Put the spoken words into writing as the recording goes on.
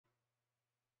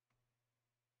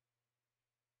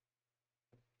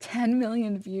10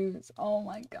 million views. Oh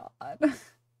my god.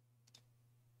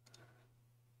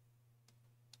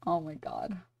 Oh my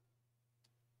god.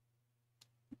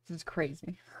 This is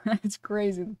crazy. It's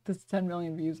crazy that there's 10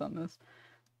 million views on this.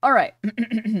 All right.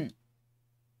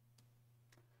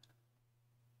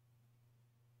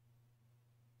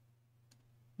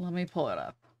 Let me pull it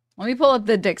up. Let me pull up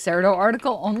the Dexerto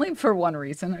article only for one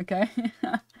reason, okay?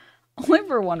 Only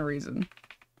for one reason.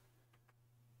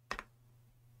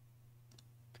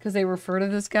 Because they refer to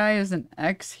this guy as an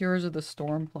ex-Heroes of the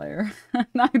Storm player. And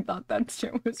I thought that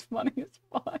shit was funny as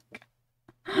fuck.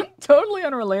 Totally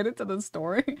unrelated to the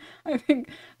story. I think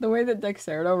the way that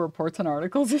Dexerto reports on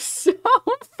articles is so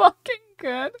fucking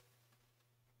good.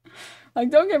 Like,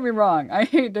 don't get me wrong. I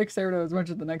hate Dexerto as much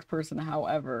as the next person.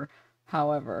 However,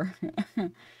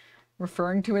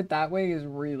 referring to it that way is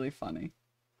really funny.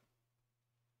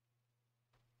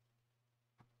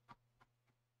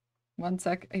 One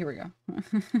sec. Here we go.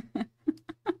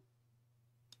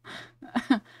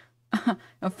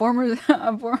 A former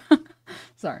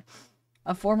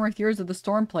Heroes of the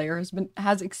Storm player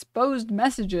has exposed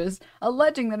messages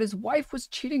alleging that his wife was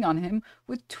cheating on him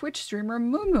with Twitch streamer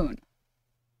MoonMoon.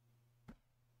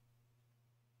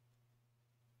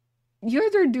 You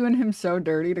guys are doing him so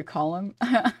dirty to call him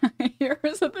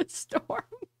Heroes of the Storm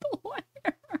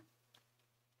player.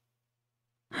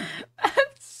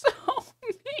 That's so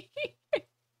mean.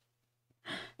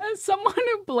 As someone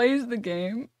who plays the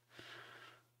game,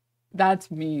 that's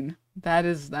mean. That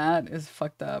is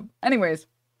fucked up. Anyways,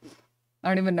 I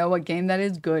don't even know what game that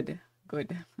is. Good.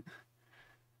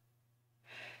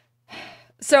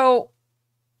 So,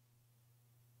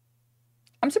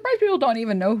 I'm surprised people don't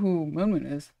even know who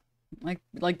MoonMoon is. Like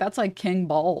that's like King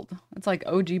Bald. It's like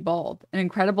OG Bald. An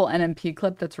incredible NMP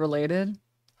clip that's related.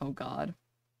 Oh god.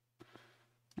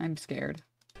 I'm scared.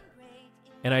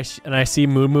 And I see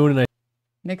MoonMoon and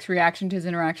Nick's reaction to his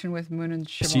interaction with Moon and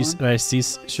Siobhan. I see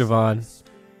Siobhan.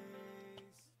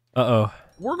 Uh-oh.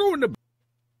 We're going to...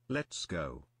 Let's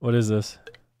go. What is this?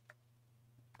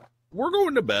 We're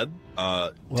going to bed.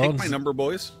 Take my number,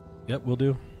 boys. Yep, we'll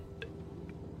do.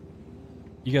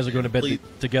 You guys are going to bed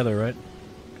together, right?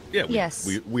 Yeah, yes.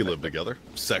 We live together.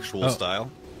 Sexual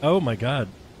style. Oh my god.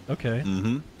 Okay.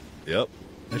 Mm-hmm. Yep.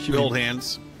 We hold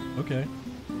hands. Okay.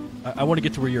 I want to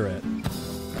get to where you're at.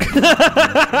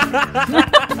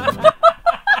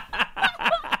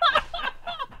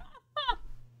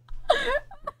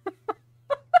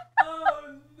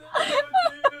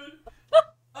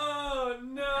 Oh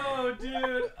no,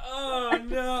 dude. Oh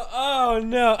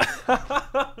no.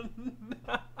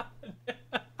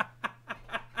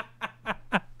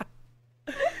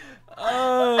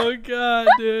 Oh god,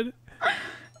 dude.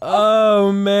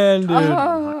 Oh man, dude.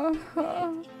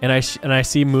 And I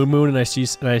see MoonMoon and I see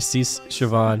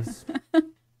Siobhan.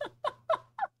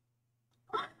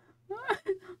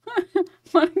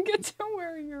 Want to get to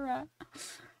where you're at.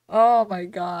 Oh my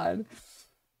god.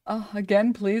 Oh,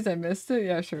 again, please. I missed it.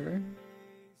 Yeah, sure.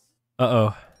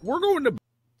 Uh-oh. We're going to...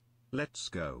 Let's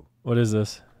go. What is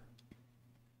this?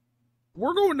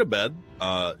 We're going to bed.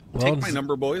 Take my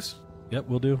number, boys. Yep,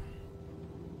 we'll do.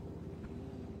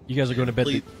 You guys are going to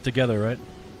bed together, right?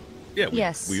 Yeah,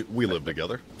 yes. We live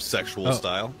together. Sexual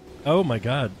style. Oh my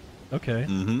god. Okay.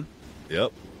 Mm-hmm.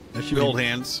 Yep. We hold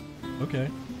hands. Okay.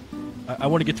 I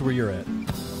want to get to where you're at.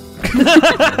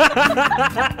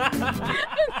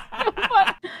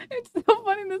 It's so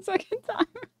funny the second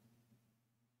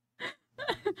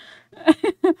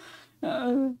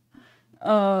time.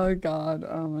 Oh god.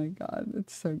 Oh my god.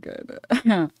 It's so good.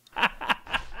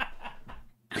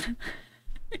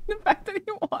 The fact that he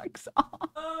walks off.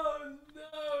 Oh no.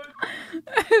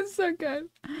 It's so good.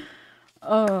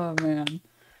 Oh man.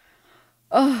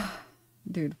 Oh,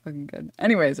 dude, fucking good.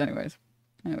 Anyways.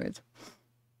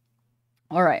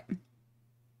 All right.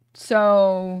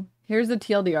 So here's the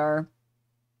TLDR.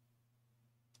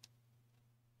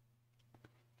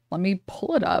 Let me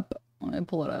pull it up.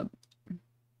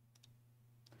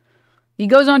 He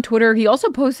goes on Twitter. He also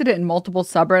posted it in multiple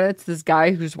subreddits. This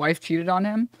guy whose wife cheated on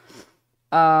him.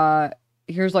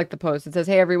 Here's like the post. It says,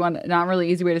 "Hey everyone, not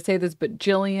really easy way to say this, but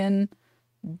Jillian,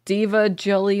 Diva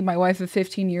Jilly, my wife of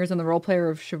 15 years and the role player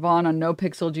of Siobhan on No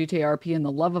Pixel GTA RP and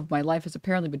the love of my life has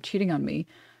apparently been cheating on me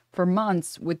for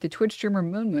months with the Twitch streamer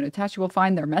MoonMoon. Attached you will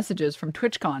find their messages from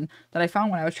TwitchCon that I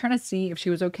found when I was trying to see if she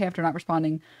was okay after not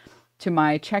responding to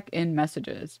my check-in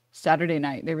messages Saturday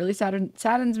night. They really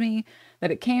saddens me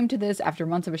that it came to this after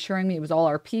months of assuring me it was all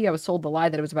RP. I was sold the lie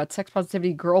that it was about sex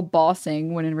positivity, girl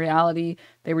bossing, when in reality,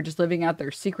 they were just living out their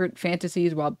secret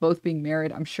fantasies while both being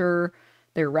married. I'm sure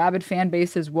their rabid fan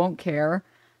bases won't care.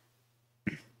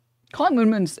 Calling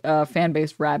MoonMoon's fan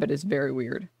base rabbit is very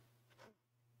weird.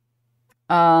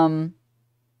 But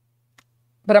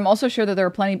I'm also sure that there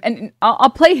are plenty, and I'll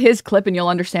play his clip and you'll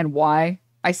understand why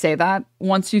I say that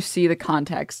once you see the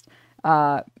context.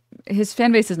 His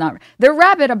fan base is not, they're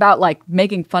rabid about like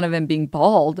making fun of him being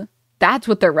bald. That's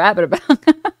what they're rabid about.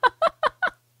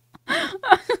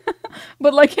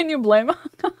 But like, can you blame him?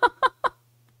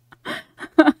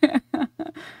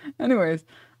 Anyways,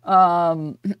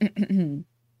 but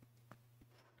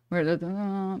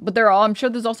I'm sure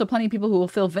there's also plenty of people who will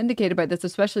feel vindicated by this,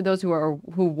 especially those who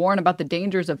warn about the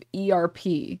dangers of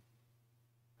ERP.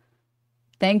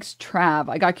 Thanks, Trav.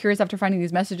 I got curious after finding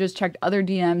these messages, checked other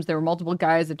DMs. There were multiple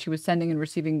guys that she was sending and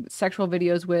receiving sexual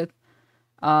videos with.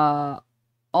 All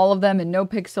of them in no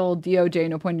pixel, DOJ,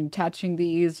 no point in attaching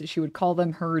these. She would call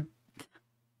them her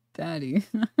daddy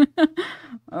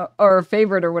or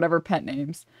favorite or whatever pet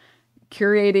names.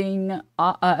 Curating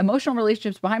emotional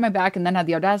relationships behind my back, and then had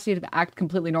the audacity to act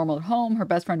completely normal at home. Her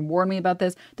best friend warned me about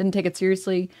this, didn't take it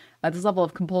seriously. This level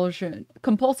of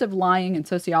compulsive lying and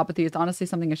sociopathy is honestly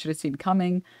something I should have seen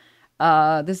coming.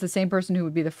 This is the same person who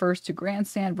would be the first to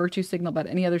grandstand virtue signal about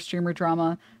any other streamer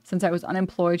drama. Since I was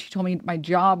unemployed, she told me my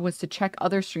job was to check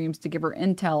other streams to give her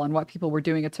intel on what people were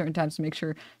doing at certain times to make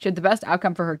sure she had the best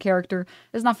outcome for her character.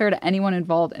 It's not fair to anyone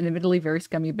involved and admittedly very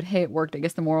scummy, but hey, it worked. I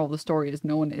guess the moral of the story is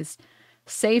no one is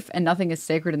safe and nothing is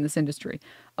sacred in this industry.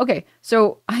 Okay,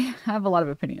 so I have a lot of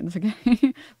opinions,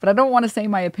 okay? But I don't want to say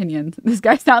my opinions. This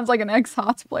guy sounds like an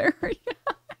ex-HOTS player.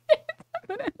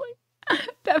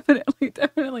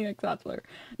 Definitely ex-HOTS player.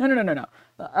 No.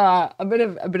 A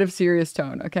bit of serious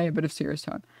tone, okay? A bit of serious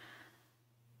tone.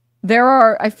 There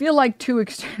are, I feel like two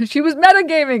extremes. She was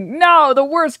metagaming. No, the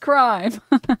worst crime.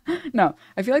 No,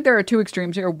 I feel like there are two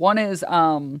extremes here. One is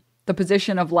the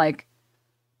position of like,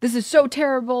 this is so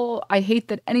terrible. I hate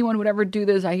that anyone would ever do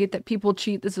this. I hate that people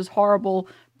cheat. This is horrible.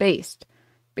 Based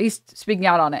speaking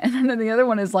out on it. And then the other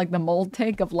one is like the mold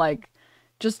take of like,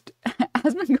 just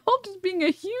Asmongold just being a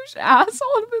huge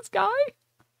asshole to this guy.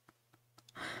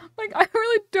 Like, I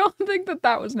really don't think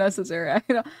that was necessary.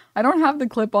 I don't have the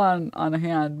clip on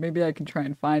hand. Maybe I can try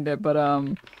and find it.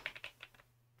 But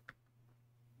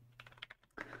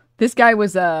this guy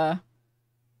was I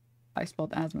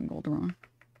spelled Asmongold wrong.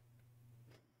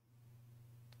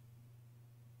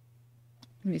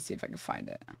 Let me see if I can find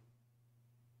it.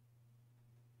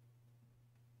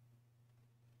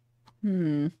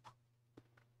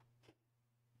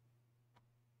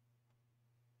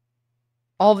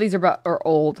 All of these are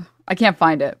old. I can't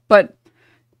find it. But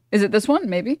is it this one?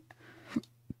 Maybe.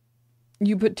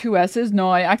 You put two S's?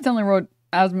 No, I accidentally wrote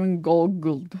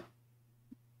Asmongold.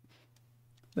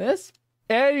 This?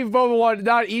 Hey, Vovan,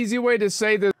 not easy way to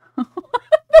say this. What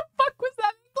the fuck was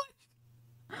that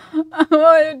English?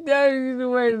 What a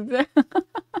way to say.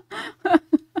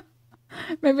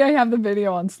 Maybe I have the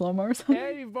video on slow-mo or something.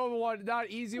 Hey, Vovan, not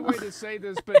easy way to say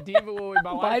this, but Diva Lily,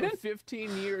 my wife of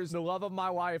 15 years, the love of my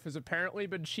life, has apparently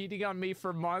been cheating on me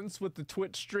for months with the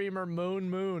Twitch streamer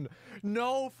MoonMoon.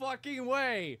 No fucking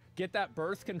way! Get that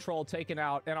birth control taken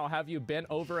out, and I'll have you bent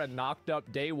over and knocked up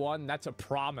day one. That's a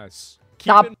promise.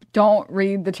 Stop. Don't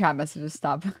read the chat messages.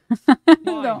 Stop.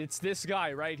 No. It's this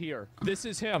guy right here. This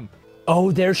is him.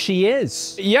 Oh, there she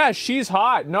is. Yeah, she's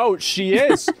hot. No, she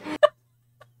is.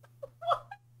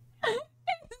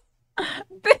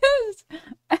 This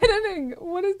editing.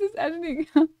 What is this editing?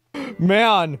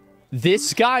 Man,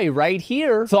 this guy right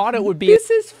here thought it would be. This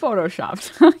is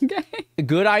photoshopped. Okay. A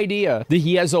good idea that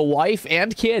he has a wife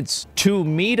and kids to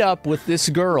meet up with this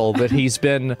girl that he's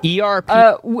been ERP.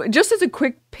 Just as a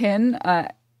quick pin,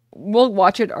 we'll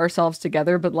watch it ourselves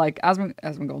together. But like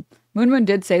Asmongold, MoonMoon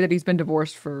did say that he's been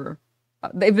divorced for.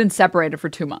 They've been separated for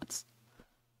 2 months,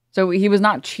 so he was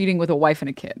not cheating with a wife and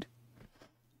a kid.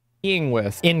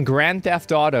 With in Grand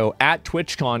Theft Auto at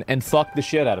TwitchCon and fuck the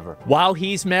shit out of her while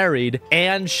he's married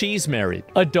and she's married.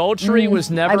 Adultery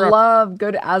was never. I love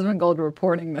good Asmongold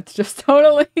reporting. That's just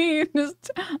totally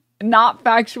just not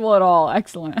factual at all.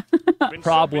 Excellent.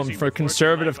 Problem for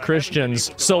conservative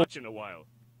Christians. So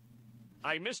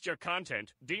I missed your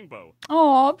content, Deanbo.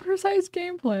 Oh, precise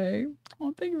gameplay.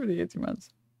 Oh, thank you for the 18 months.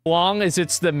 Long as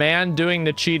it's the man doing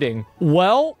the cheating.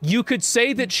 Well, you could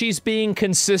say that she's being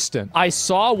consistent. I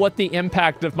saw what the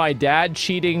impact of my dad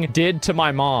cheating did to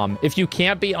my mom. If you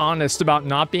can't be honest about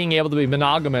not being able to be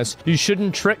monogamous, you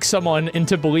shouldn't trick someone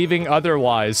into believing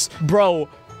otherwise. Bro,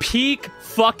 peak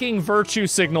fucking virtue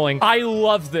signaling. I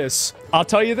love this. I'll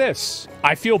tell you this.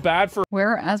 I feel bad for—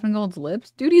 Where are Asmongold's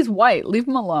lips? Dude, he's white. Leave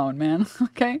him alone, man.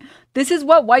 Okay? This is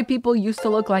what white people used to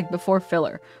look like before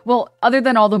filler. Well, other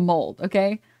than all the mold,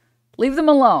 okay? Leave them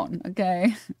alone,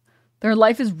 okay? Their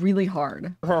life is really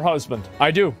hard. Her husband.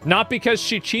 I do. Not because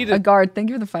she cheated A guard, thank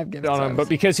you for the 5 gifts. on him, but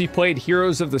because he played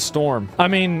Heroes of the Storm. I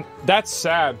mean, that's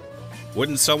sad.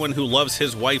 Wouldn't someone who loves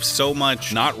his wife so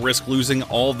much not risk losing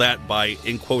all that by,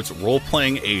 in quotes,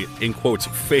 role-playing a, in quotes,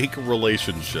 fake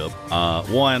relationship?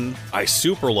 One, I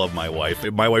super love my wife.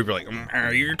 My wife be like,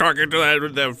 you're talking to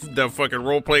that fucking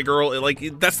roleplay girl.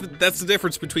 Like, that's the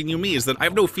difference between you and me, is that I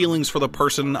have no feelings for the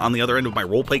person on the other end of my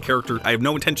roleplay character. I have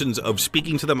no intentions of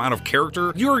speaking to them out of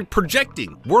character. You're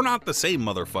projecting. We're not the same,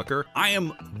 motherfucker. I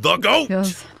am the GOAT.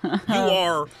 Yes. You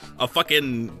are a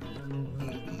fucking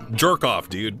jerk off,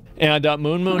 dude. And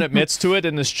MoonMoon admits to it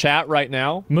in this chat right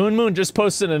now. MoonMoon just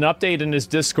posted an update in his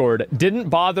Discord. Didn't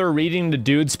bother reading the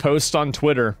dude's post on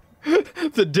Twitter.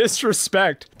 The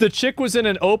disrespect. The chick was in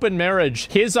an open marriage.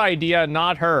 His idea,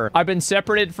 not her. I've been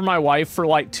separated from my wife for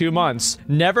like 2 months.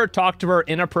 Never talked to her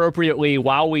inappropriately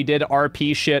while we did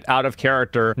RP shit out of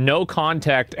character. No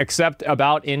contact except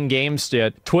about in-game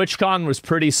shit. TwitchCon was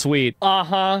pretty sweet.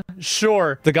 Uh-huh,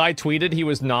 sure. The guy tweeted he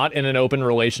was not in an open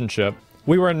relationship.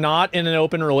 We were not in an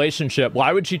open relationship.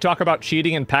 Why would she talk about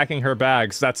cheating and packing her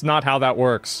bags? That's not how that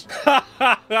works.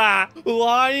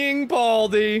 Lying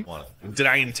Baldy. Did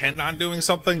I intend on doing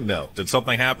something? No. Did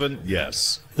something happen?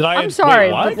 Yes. Did I? I'm sorry,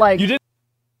 Wait, what? but like, you did.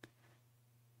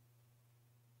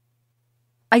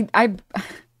 I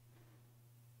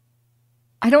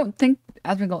don't think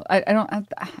Asmongold. I don't.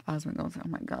 Asmongold. Oh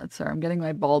my god, sorry, I'm getting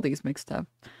my baldies mixed up.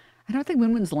 I don't think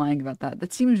MoonMoon's lying about that.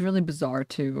 That seems really bizarre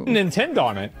too. Intend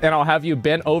on it, and I'll have you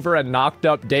bent over and knocked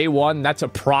up day one. That's a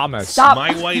promise. Stop.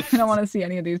 My wife. I don't want to see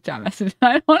any of these chat messages.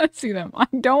 I don't want to see them. I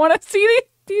don't want to see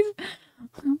these.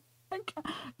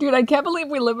 Dude, I can't believe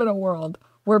we live in a world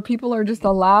where people are just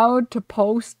allowed to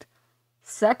post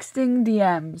sexting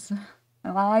DMs,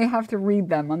 and I have to read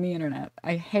them on the internet.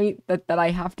 I hate that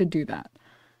I have to do that.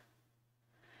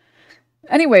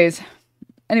 Anyways.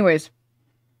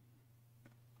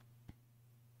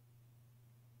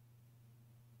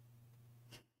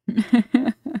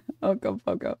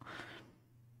 Oko.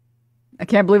 I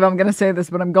can't believe I'm gonna say this,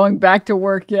 but I'm going back to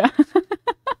work, yeah.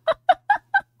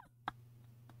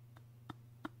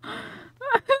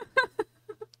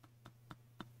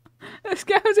 This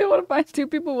guy was able to find 2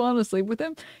 people willing to sleep with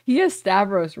him. He has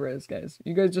Stavros Riz, guys.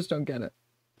 You guys just don't get it.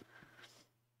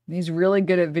 He's really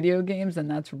good at video games,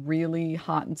 and that's really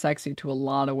hot and sexy to a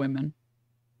lot of women.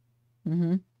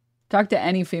 Talk to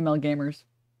any female gamers.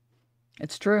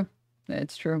 It's true.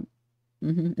 It's true.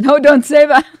 No, don't say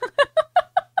that.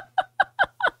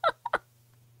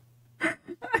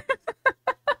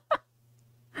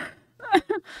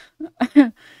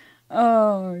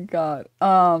 Oh my god.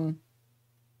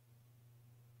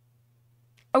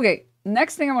 Okay,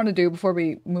 next thing I want to do before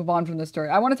we move on from this story,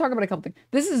 I want to talk about a couple things.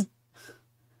 This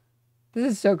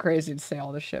is so crazy to say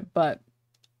all this shit, but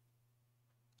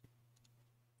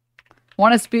I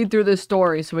want to speed through this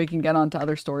story so we can get on to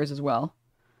other stories as well.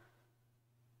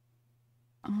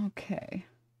 Okay.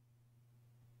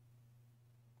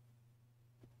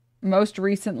 Most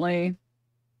recently,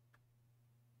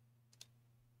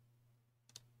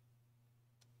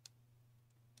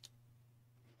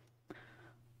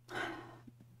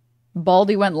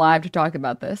 Baldy went live to talk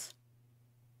about this.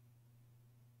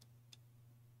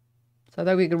 So I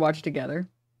thought we could watch it together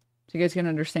so you guys can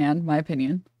understand my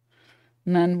opinion.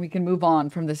 And then we can move on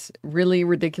from this really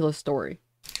ridiculous story.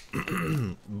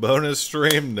 Bonus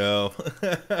stream? No.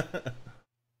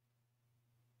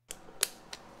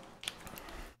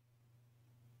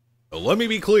 Let me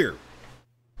be clear.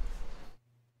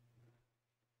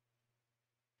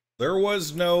 There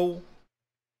was no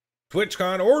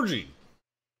TwitchCon orgy.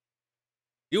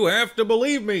 You have to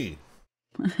believe me.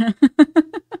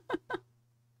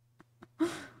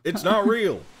 It's not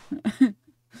real.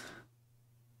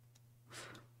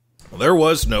 There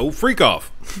was no freak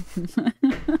off.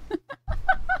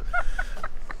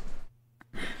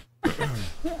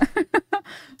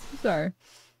 Sorry.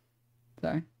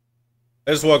 I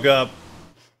just woke up,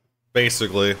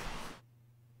 basically.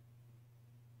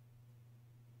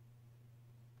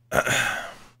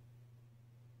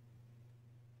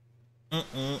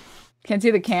 Can't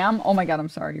see the cam? Oh my god, I'm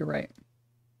sorry, you're right.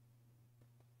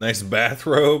 Nice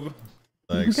bathrobe.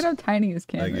 Thanks. Look at how tiny his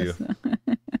cam is. Thank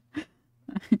you.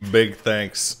 Big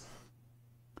thanks.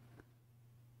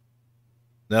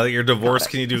 Now that you're divorced,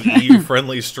 can you do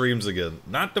EU-friendly streams again?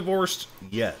 Not divorced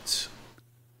yet.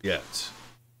 Yet.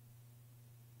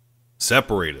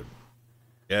 Separated.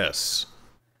 Yes.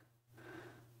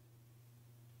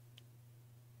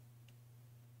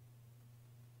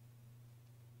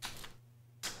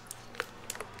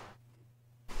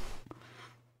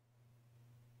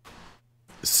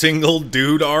 Single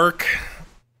dude arc?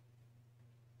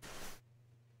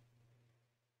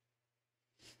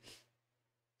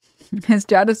 His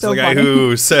chat is It's so the guy funny.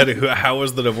 who said, "How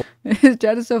was the divorce?" His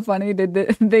chat is so funny.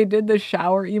 They did the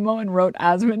shower emo and wrote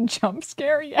Asmund jump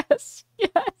scare. Yes,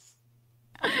 yes.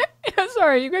 Yeah,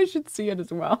 sorry, you guys should see it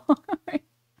as well.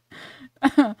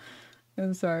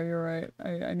 I'm sorry, you're right.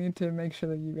 I need to make sure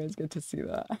that you guys get to see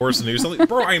that. Divorce news? Something,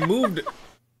 bro. I moved.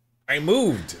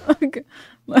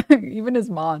 Like, even his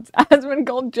mods. Asmund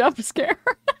called jump scare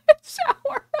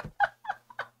shower.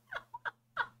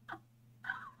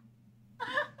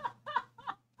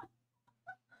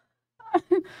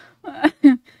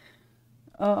 You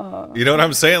know what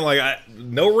I'm saying? Like,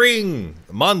 no ring,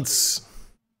 months.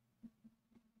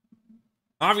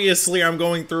 Obviously, I'm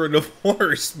going through a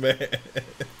divorce, man.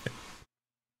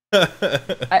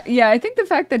 Yeah, I think the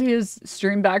fact that his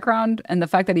stream background and the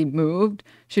fact that he moved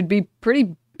should be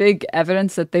pretty big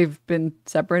evidence that they've been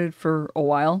separated for a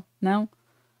while now.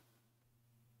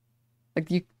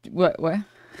 Like, what?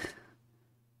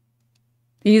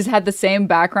 He's had the same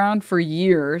background for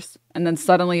years, and then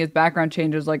suddenly his background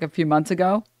changes like a few months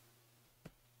ago.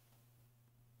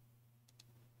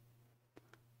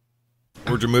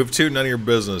 Where'd you move to? None of your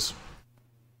business.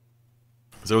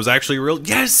 So it was actually real.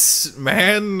 Yes,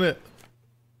 man. I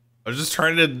was just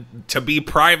trying to be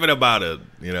private about it,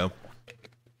 you know.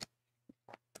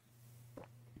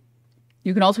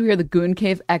 You can also hear the Goon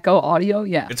Cave echo audio.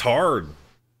 Yeah. It's hard.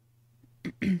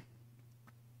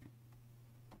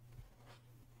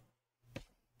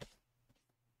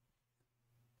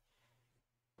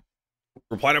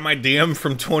 Reply to my DM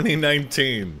from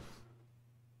 2019.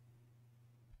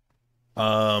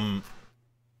 I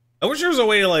wish there was a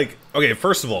way to, like, okay,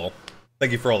 first of all,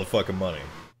 thank you for all the fucking money.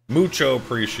 Mucho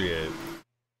appreciate.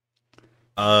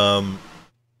 It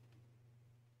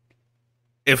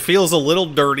feels a little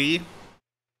dirty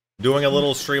doing a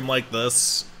little stream like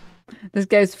this. This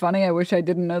guy's funny. I wish I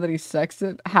didn't know that he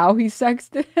sexted. How he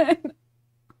sexted.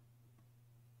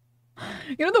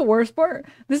 You know the worst part?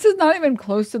 This is not even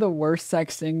close to the worst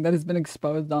sexting that has been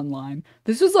exposed online.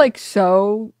 This was like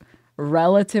so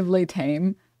relatively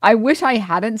tame. I wish I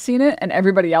hadn't seen it and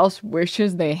everybody else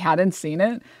wishes they hadn't seen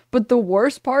it. But the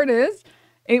worst part is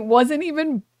it wasn't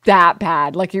even that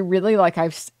bad. Like it really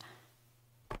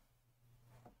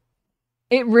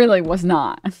it really was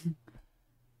not.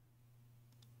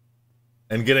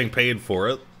 And getting paid for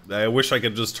it. I wish I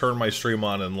could just turn my stream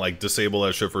on and like disable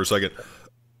that shit for a second.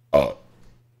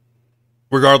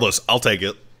 Regardless, I'll take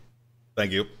it.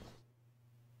 Thank you.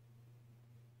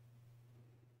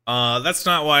 That's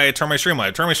not why I turn my stream on.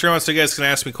 I turn my stream on so you guys can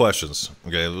ask me questions.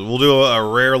 Okay, we'll do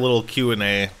a rare little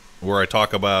Q&A where I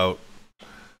talk about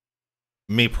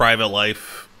me private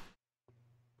life.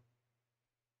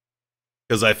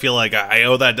 Because I feel like I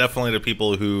owe that definitely to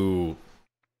people who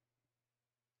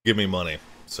give me money.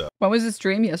 So When was the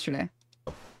stream yesterday?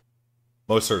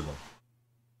 most certainly.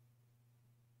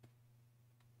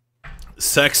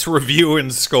 Sex review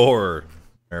and score.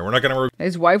 All right, we're not gonna.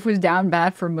 His wife was down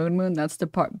bad for MoonMoon. That's the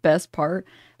best part.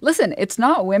 Listen, it's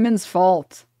not women's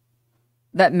fault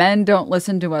that men don't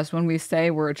listen to us when we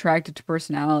say we're attracted to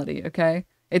personality, okay?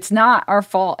 It's not our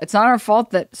fault. It's not our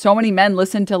fault that so many men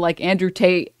listen to like Andrew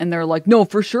Tate and they're like, no,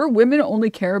 for sure, women only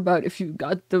care about if you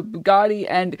got the Bugatti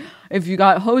and if you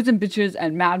got hoes and bitches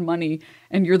and mad money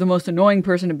and you're the most annoying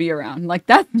person to be around. Like,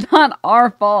 that's not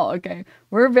our fault, okay?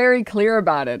 We're very clear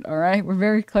about it, all right? We're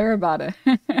very clear about it.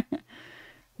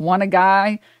 Want a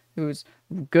guy who's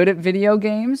good at video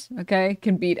games, okay?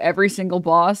 Can beat every single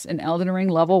boss in Elden Ring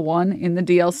level 1 in the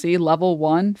DLC level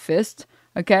 1 fist,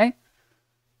 okay?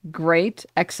 Great,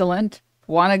 excellent.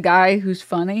 Want a guy who's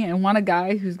funny and want a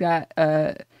guy who's got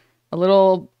a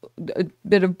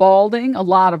bit of balding, a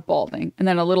lot of balding, and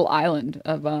then a little island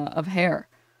of hair.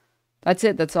 That's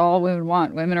it. That's all women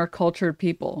want. Women are cultured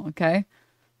people, okay?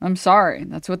 I'm sorry.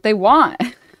 That's what they want.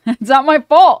 It's not my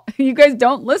fault. You guys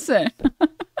don't listen.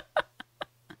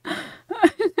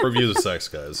 Review the sex,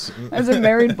 guys. As a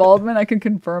married baldman, I can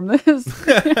confirm this.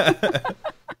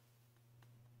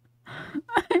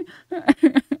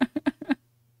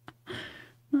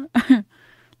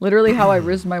 Literally how I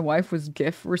rizzed my wife was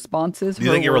GIF responses. Do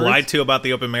you think you were lied to about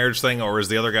the open marriage thing, or is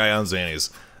the other guy on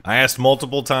Xannies? I asked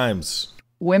multiple times.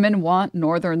 Women want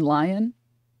Northern Lion.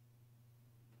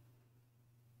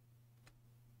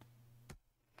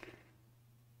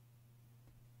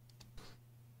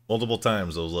 Multiple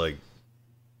times. I was like,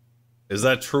 is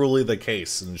that truly the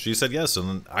case? And she said yes,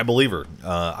 and I believe her.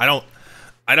 I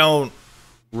don't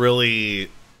really...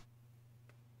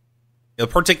 The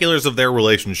particulars of their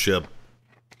relationship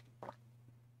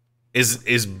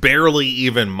is barely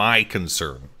even my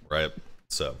concern, right?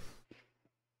 So...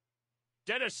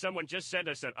 Dennis, someone just sent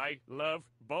us that I love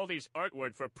Baldy's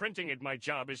artwork for printing in my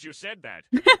job as you said that.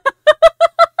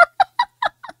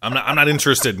 I'm not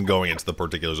interested in going into the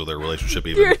particulars of their relationship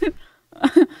even.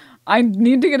 Dude, I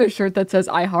need to get a shirt that says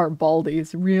I heart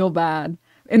Baldies real bad.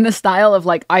 In the style of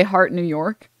like I heart New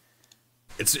York.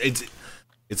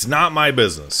 It's not my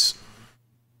business.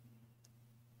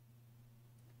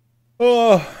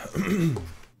 Oh.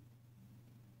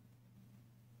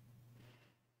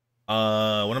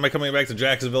 When am I coming back to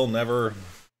Jacksonville? Never.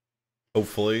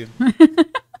 Hopefully.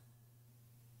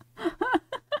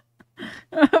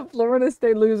 Florida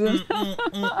State losing.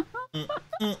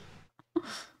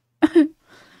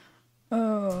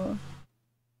 Oh.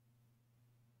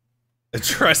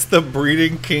 Address the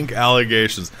breeding kink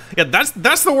allegations. Yeah,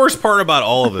 that's the worst part about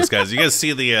all of this, guys. You guys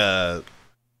see the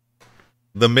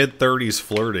mid-30s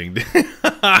flirting.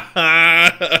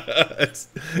 It's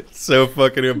so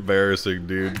fucking embarrassing,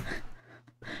 dude.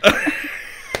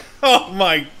 Oh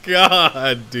my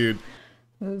god, dude.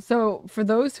 So, for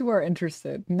those who are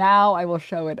interested, now I will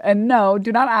show it. And no,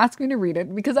 do not ask me to read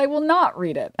it because I will not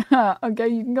read it. Okay,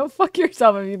 you can go fuck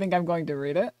yourself if you think I'm going to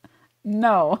read it.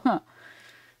 No.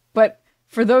 But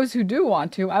for those who do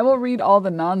want to, I will read all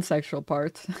the non-sexual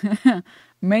parts.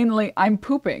 Mainly, I'm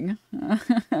pooping.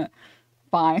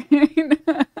 Fine.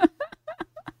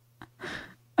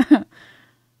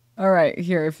 All right,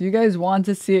 here, if you guys want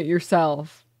to see it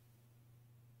yourself.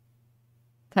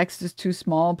 Text is too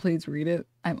small, please read it.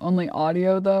 I'm only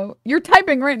audio, though. You're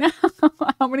typing right now.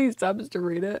 How many subs to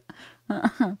read it?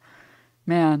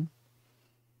 Man.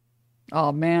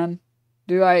 Oh, man.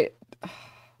 Am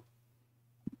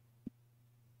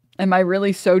I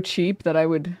really so cheap that I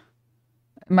would...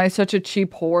 Am I such a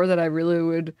cheap whore that I really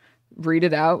would read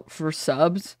it out for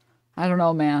subs? I don't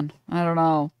know, man. I don't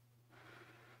know.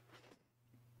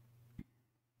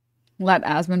 Let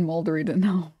Asmund Mulder read it.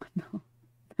 No.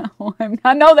 No, I'm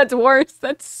not. No, that's worse.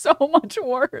 That's so much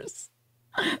worse.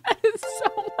 That is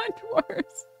so much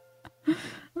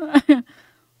worse.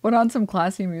 Put on some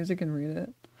classy music and read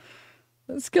it.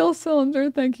 The Skill Cylinder,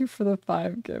 thank you for the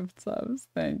 5 gift subs.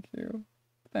 Thank you.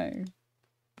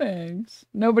 Thanks.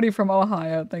 Nobody from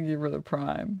Ohio, thank you for the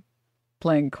Prime.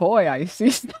 Playing coy, I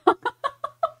see stuff.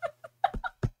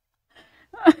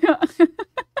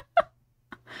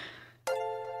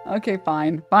 Okay,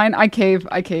 fine. Fine, I cave.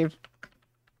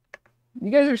 You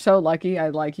guys are so lucky. I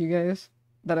like you guys.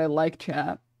 That I like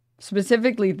chat.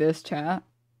 Specifically this chat.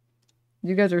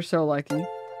 You guys are so lucky.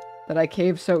 That I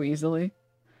cave so easily.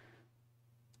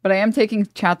 But I am taking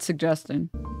chat suggestion.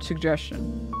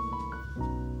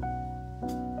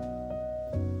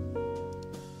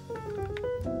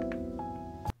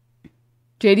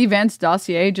 JD Vance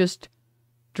dossier just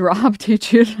dropped. He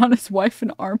cheated on his wife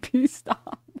and RP.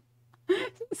 Stop.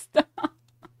 Stop.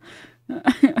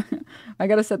 I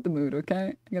gotta set the mood,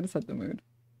 okay? I gotta set the mood.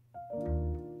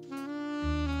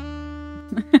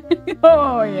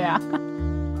 Oh, yeah.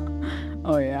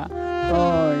 Oh, yeah.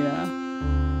 Oh,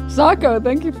 yeah. Sako,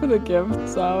 thank you for the gift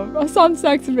sub. I saw on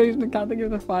Sex Invasion account, thank you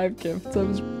for the 5 gift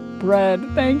subs. Bread,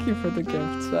 thank you for the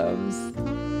gift subs.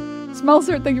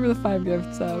 Smelser, thank you for the 5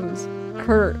 gift subs.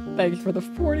 Kurt, thank you for the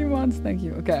 40 months. Thank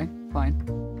you. Okay, fine.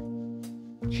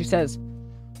 She says,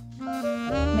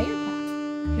 Mayor Cat.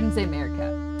 She didn't say Mayor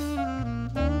Cat.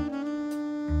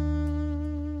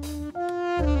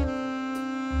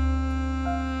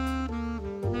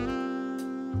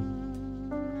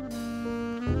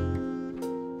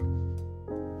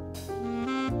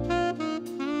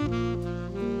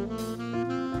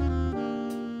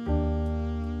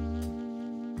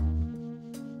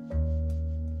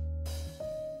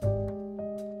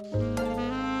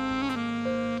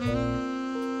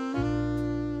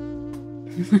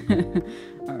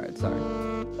 Alright, sorry.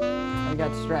 I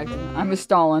got distracted. I'm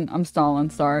stalling.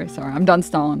 Sorry. I'm done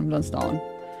stalling.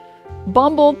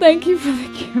 Bumble, thank you for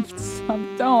the gift sub.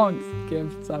 Don't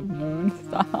gift sub, Moon.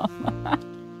 Stop.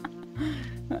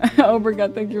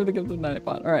 Obergut, thank you for the gift of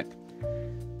Nightbot. Alright.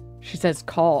 She says,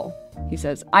 call. He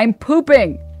says, I'm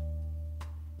pooping!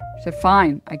 She said,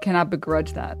 fine. I cannot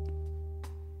begrudge that.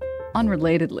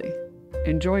 Unrelatedly.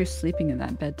 Enjoy sleeping in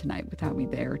that bed tonight without me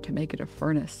there to make it a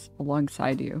furnace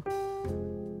alongside you.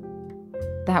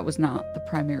 That was not the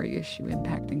primary issue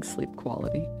impacting sleep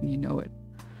quality, and you know it.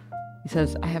 He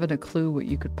says, I haven't a clue what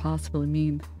you could possibly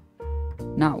mean.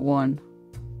 Not one.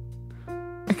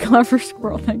 A clever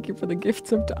squirrel, thank you for the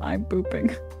gifts of I'm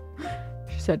pooping.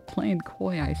 She said, plain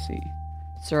coy, I see.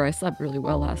 Sir, I slept really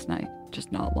well last night,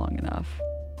 just not long enough.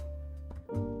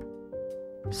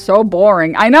 So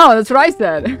boring. I know, that's what I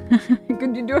said.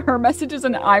 Could you do her messages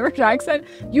in an Irish accent?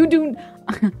 You do...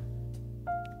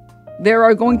 There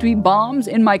are going to be bombs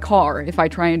in my car if I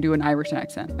try and do an Irish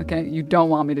accent, okay? You don't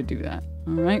want me to do that,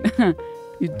 alright?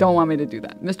 You don't want me to do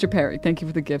that. Mr. Perry, thank you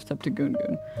for the gifts up to Goon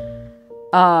Goon.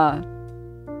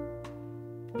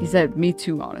 He said, me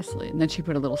too, honestly. And then she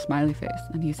put a little smiley face.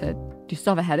 And he said, do you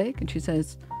still have a headache? And she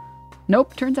says,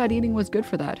 nope, turns out eating was good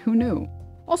for that. Who knew?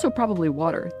 Also probably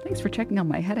water. Thanks for checking on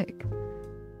my headache.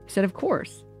 He said, of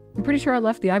course. I'm pretty sure I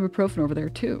left the ibuprofen over there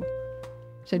too.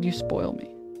 He said, you spoil me.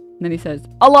 And then he says,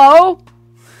 hello?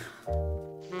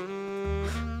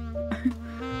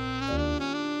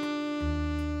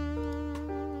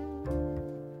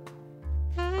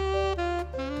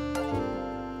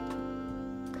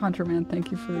 Contraman,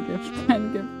 thank you for the gift.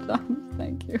 10 gift thumbs,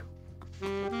 thank you.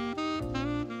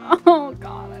 Oh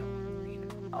god, I don't want to read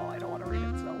it. Oh, I don't want to read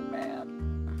it so bad.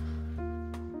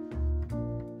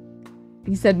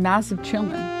 He said, massive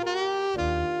chillin'.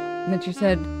 And then she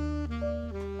said,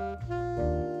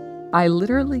 I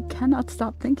literally cannot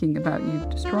stop thinking about you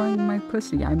destroying my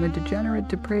pussy. I'm a degenerate,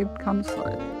 depraved cum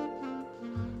slut.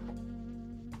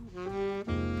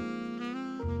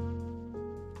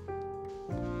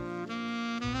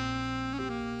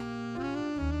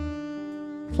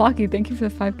 Flocky, thank you for the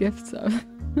 5 gifts.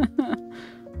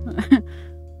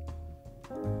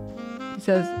 He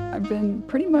says, I've been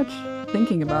pretty much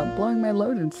thinking about blowing my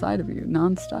load inside of you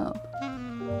non-stop.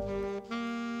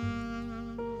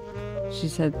 She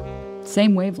said,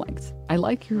 same wavelengths. I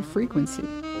like your frequency.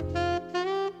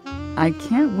 I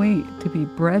can't wait to be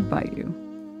bred by you.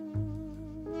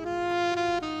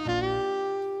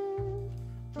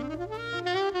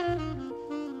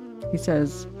 He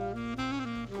says,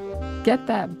 get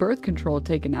that birth control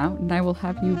taken out and I will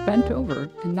have you bent over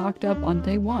and knocked up on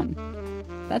day 1.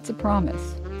 That's a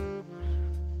promise.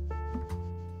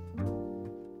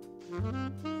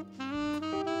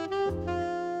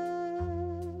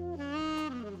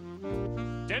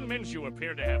 Denims, you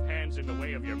appear to have hands in the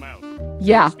way of your mouth.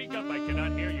 Yeah. Speak up, I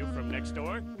cannot hear you from next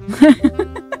door.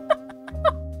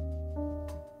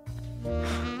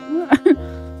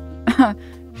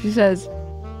 She says,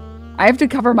 I have to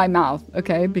cover my mouth,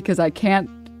 okay? Because I can't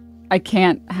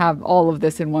have all of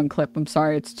this in one clip. I'm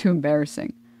sorry, it's too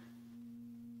embarrassing.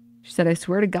 She said, I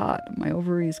swear to God, my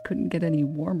ovaries couldn't get any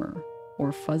warmer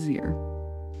or fuzzier.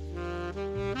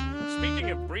 Speaking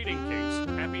of breeding kinks,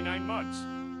 happy 9 months.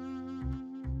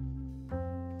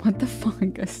 What the fuck?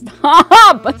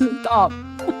 Stop! Stop!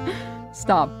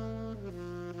 Stop.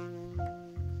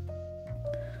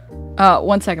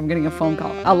 1 second, I'm getting a phone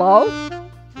call. Hello?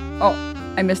 Oh,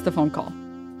 I missed the phone call.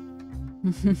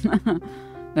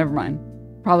 Never mind.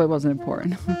 Probably wasn't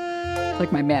important. It's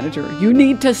like my manager. You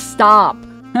need to stop.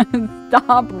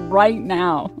 Stop right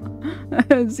now.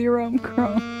 Zero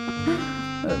Chrome.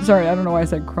 Sorry, I don't know why I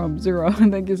said Chrome. Zero.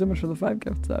 Thank you so much for the 5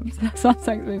 gift subs. Sounds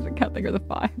like I can't think of the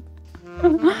 5.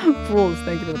 Fools,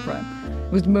 thank you for the prime.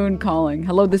 It was Moon calling.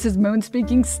 Hello, this is Moon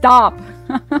speaking. Stop.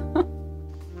 I'm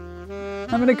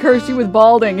gonna curse you with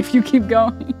balding if you keep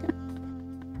going.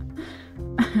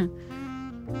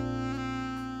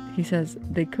 He says,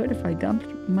 they could if I dumped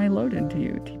my load into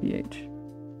you, TBH.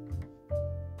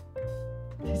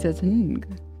 She says, I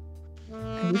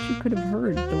wish you could have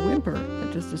heard the whimper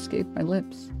that just escaped my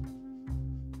lips.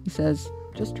 He says,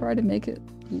 just try to make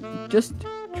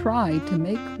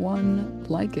one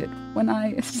like it when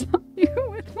I saw you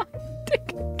with my dick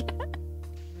again.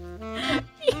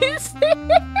 You see?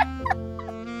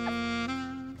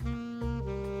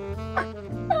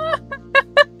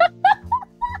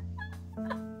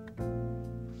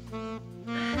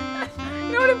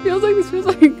 You know what it feels like? This feels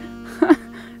like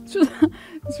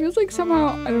this feels like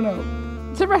somehow, I don't know.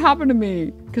 It's never happened to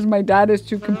me because my dad is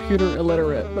too computer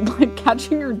illiterate, but like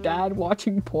catching your dad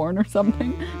watching porn or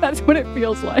something, that's what it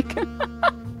feels like.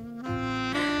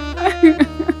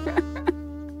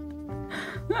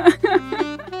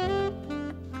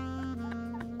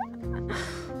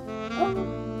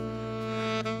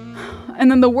 And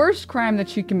then the worst crime that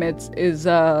she commits is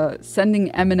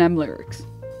sending Eminem lyrics.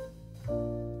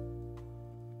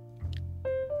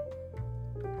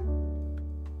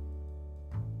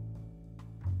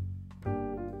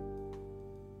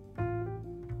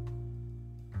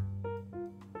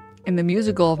 In the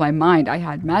musical of my mind, I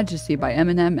had Majesty by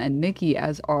Eminem and Nicki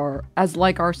as our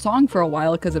song for a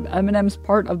while because of Eminem's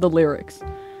part of the lyrics.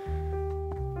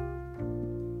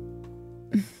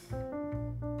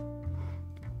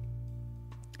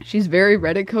 She's very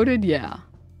Reddit coded, yeah.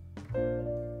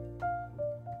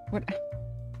 What?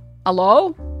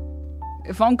 Hello?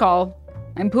 A phone call.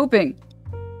 I'm pooping.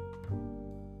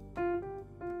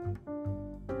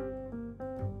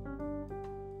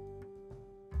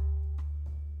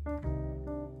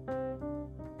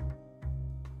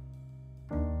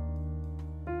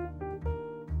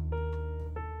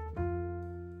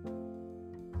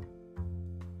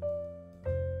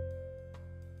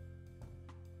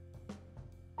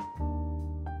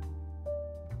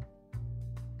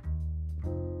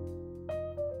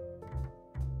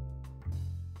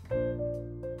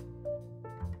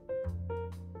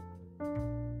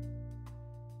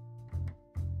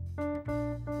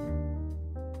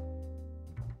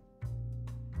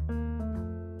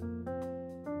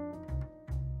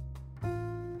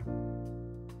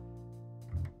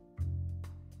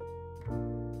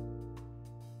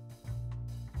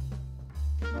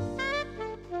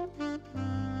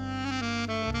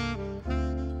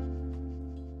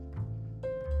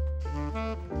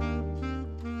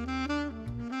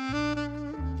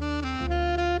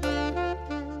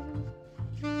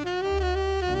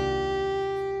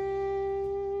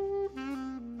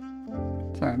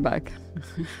 Alright, I'm back.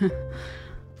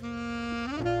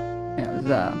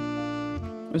 Yeah,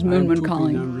 it was MoonMoon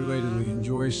calling. I unrelatedly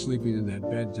enjoy sleeping in that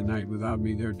bed tonight without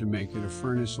me there to make it a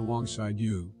furnace alongside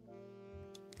you.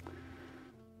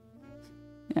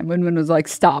 Yeah, MoonMoon was like,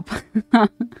 stop.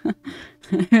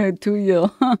 To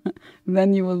you.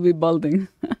 Then you will be balding.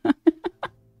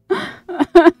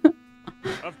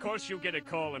 Of course you get a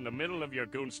call in the middle of your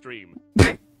goon stream.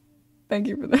 Thank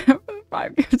you for the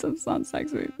 5 years of Sun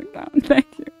Sex Week account. Thank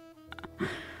you.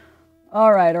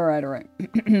 Alright.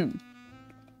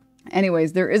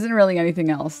 Anyways, there isn't really anything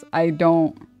else.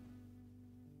 Everything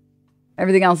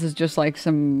else is just like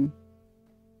some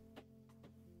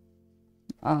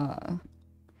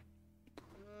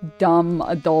dumb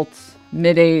adults,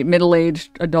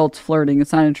 middle-aged adults flirting.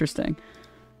 It's not interesting.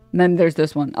 And then there's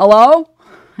this one. Hello?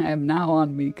 I am now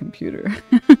on me computer.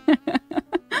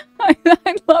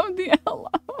 I love the hello.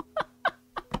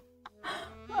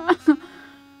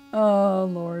 Oh,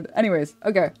 Lord. Anyways,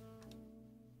 okay.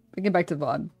 We get back to the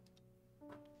VOD.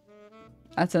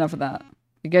 That's enough of that.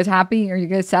 You guys happy? Are you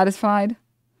guys satisfied?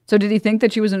 So did he think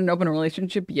that she was in an open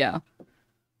relationship? Yeah.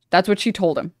 That's what she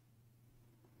told him.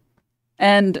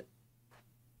 And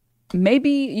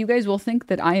maybe you guys will think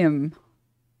that I am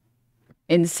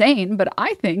insane, but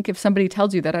I think if somebody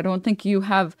tells you that, I don't think you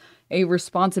have a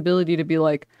responsibility to be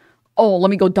like, oh, let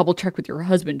me go double check with your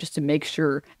husband just to make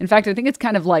sure. In fact, I think it's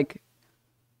kind of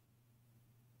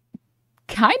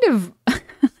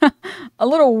a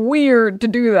little weird to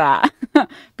do that.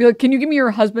 Be like, can you give me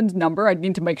your husband's number? I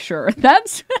need to make sure.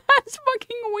 That's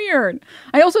fucking weird.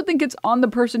 I also think it's on the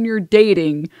person you're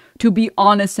dating to be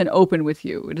honest and open with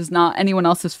you. It is not anyone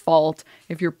else's fault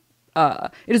if you're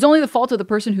it is only the fault of the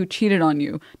person who cheated on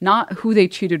you, not who they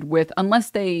cheated with, unless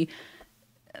they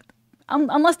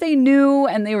knew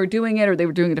and they were doing it, or they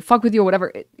were doing it to fuck with you or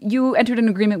whatever. You entered an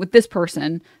agreement with this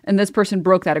person and this person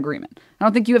broke that agreement. I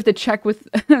don't think you have to check with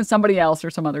somebody else or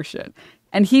some other shit.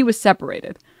 And he was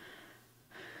separated.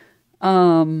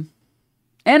 Anon,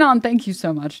 thank you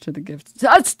so much to the gift.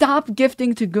 Stop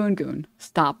gifting to Goon Goon.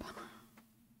 Stop.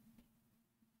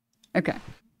 Okay.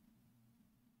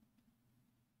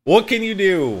 What can you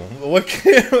do?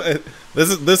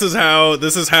 This is how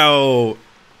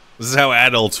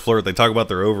adults flirt. They talk about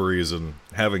their ovaries and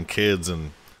having kids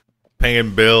and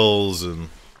paying bills and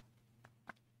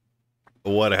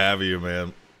what have you,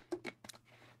 man.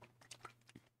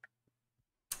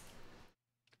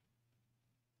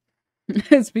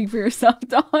 Speak for yourself,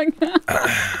 dog.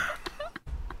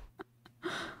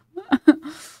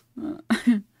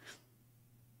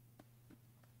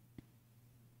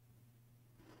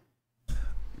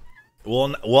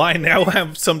 Well, I now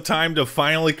have some time to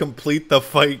finally complete the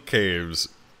fight caves.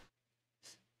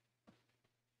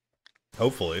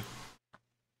 Hopefully.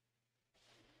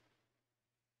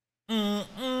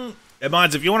 And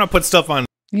Mods, if you want to put stuff on...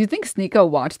 You think Sneeko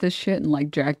watched this shit and, like,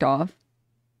 jacked off?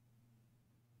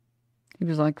 He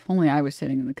was like, if only I was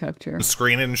sitting in the cuck chair.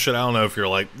 Screen it and shit. I don't know if you're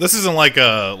like... This isn't like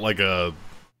a...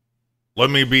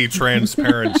 Let me be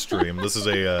transparent stream. This is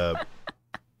a...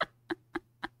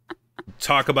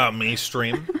 Talk about me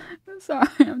stream. Sorry,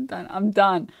 I'm done. I'm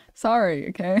done. Sorry,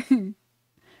 okay?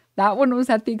 That one was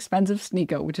at the expense of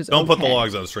Sneeko, which is Don't okay. put the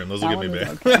logs on stream. Those will get me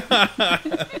back.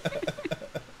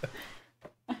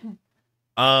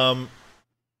 Okay.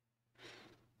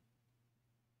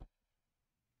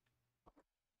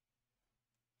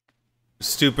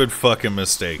 Stupid fucking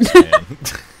mistakes, man.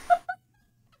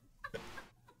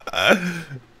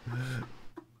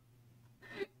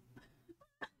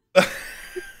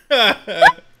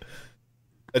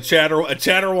 A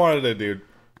chatter wanted it, dude.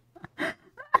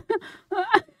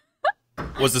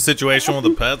 Was the situation with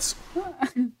the pets?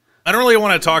 I don't really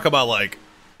want to talk about like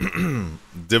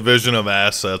division of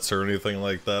assets or anything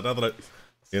like that. Not that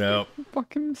you know.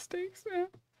 Fucking mistakes,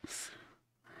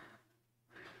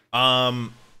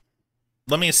 man.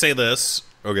 Let me say this,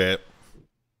 okay.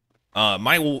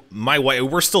 My wife,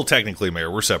 we're still technically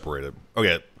married. We're separated.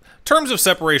 Okay. Terms of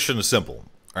separation is simple.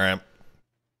 All right.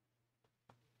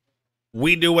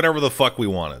 We do whatever the fuck we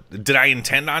wanted. Did I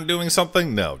intend on doing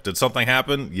something? No. Did something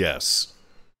happen? Yes.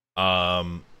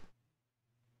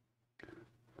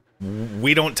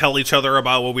 We don't tell each other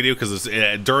about what we do because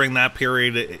during that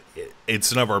period,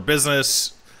 it's none of our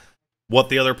business what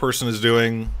the other person is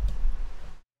doing.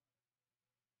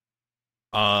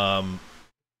 Yeah.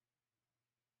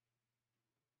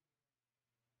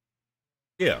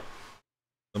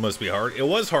 It must be hard. It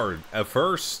was hard at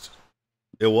first.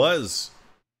 It was.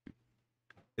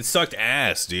 It sucked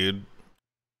ass, dude.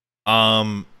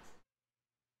 I'm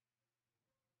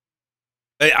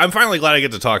finally glad I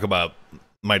get to talk about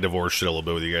my divorce shit a little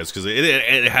bit with you guys because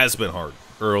it has been hard.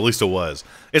 or at least it was.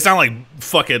 It's not like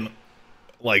fucking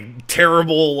like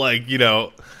terrible, like, you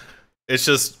know, it's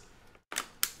just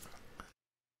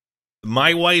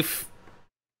my wife,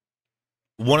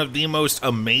 one of the most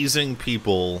amazing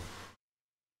people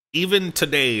even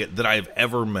today that I've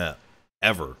ever met,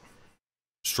 ever.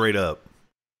 Straight up.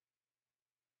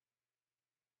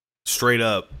 Straight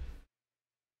up.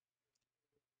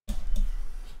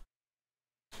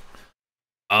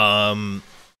 And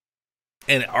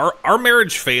our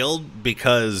marriage failed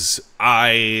because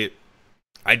I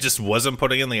just wasn't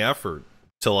putting in the effort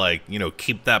to, like, you know,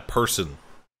 keep that person.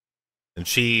 And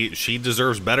she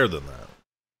deserves better than that.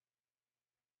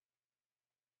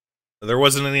 There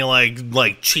wasn't any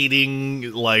like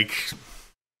cheating, like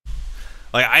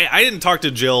I didn't talk to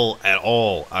Jill at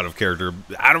all out of character,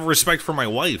 out of respect for my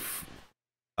wife.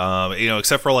 You know,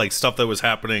 except for like stuff that was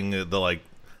happening, the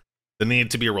need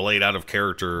to be relayed out of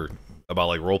character about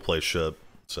like roleplay shit.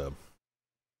 So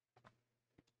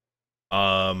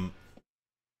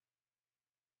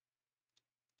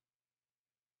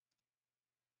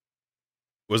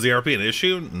was the RP an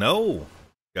issue? No,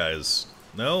 guys,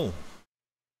 no.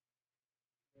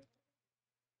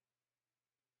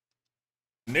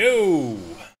 No.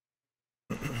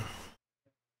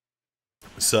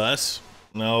 Sus?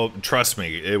 No, trust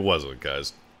me, it wasn't,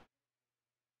 guys.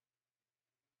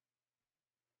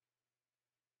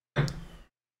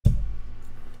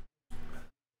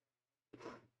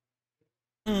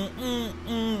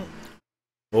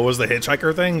 What was the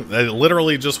hitchhiker thing?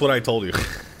 Literally just what I told you.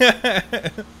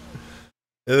 The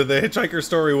hitchhiker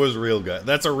story was real, guys.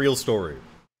 That's a real story.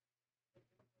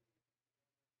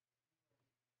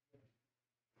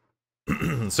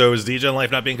 So is DJ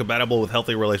life not being compatible with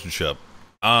healthy relationship?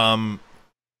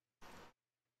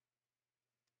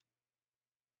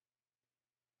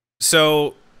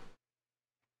 So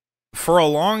for a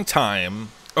long time,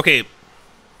 okay,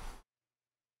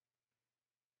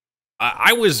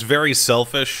 I was very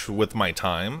selfish with my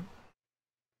time.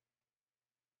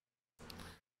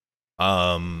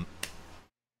 I'm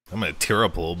gonna tear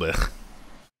up a little bit.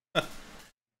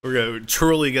 We're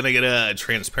truly gonna get a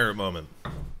transparent moment.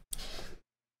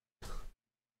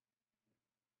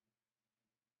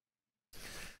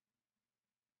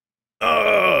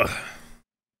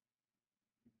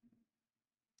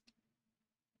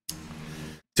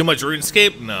 Too much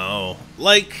RuneScape? No.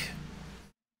 Like,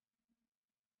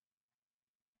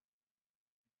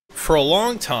 for a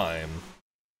long time,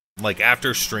 like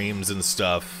after streams and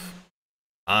stuff,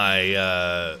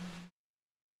 I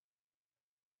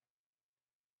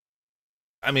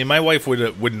mean, my wife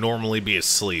would normally be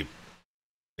asleep,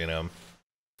 you know,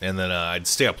 and then I'd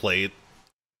stay up late,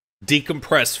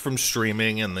 decompress from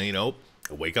streaming, and then, you know,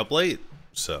 wake up late.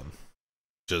 So,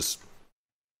 just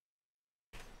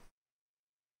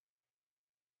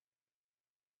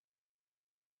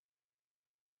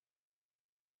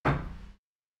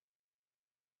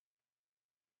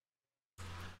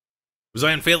was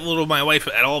I unfaithful to my wife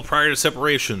at all prior to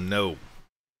separation? No.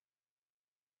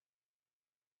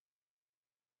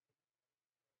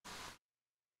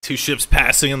 Two ships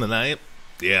passing in the night?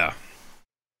 Yeah.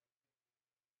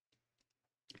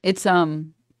 It's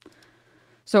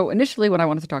so initially when I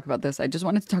wanted to talk about this, I just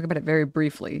wanted to talk about it very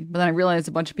briefly, but then I realized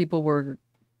a bunch of people were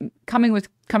coming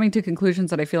to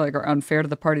conclusions that I feel like are unfair to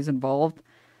the parties involved,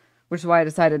 which is why I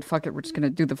decided, fuck it, we're just gonna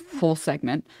do the full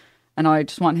segment. And I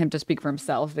just want him to speak for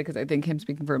himself, because I think him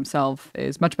speaking for himself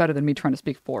is much better than me trying to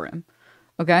speak for him.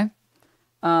 Okay?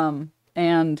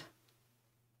 And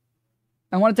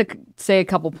I wanted to say a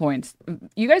couple points.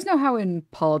 You guys know how in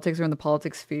politics, or in the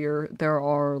politics sphere, there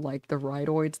are like the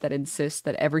rightoids that insist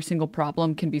that every single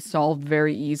problem can be solved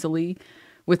very easily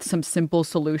with some simple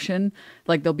solution.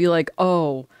 Like they'll be like,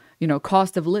 oh, you know,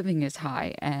 cost of living is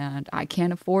high and I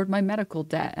can't afford my medical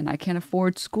debt and I can't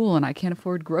afford school and I can't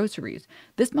afford groceries.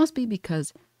 This must be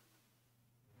because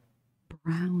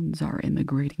browns are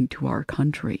immigrating to our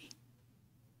country.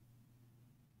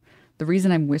 The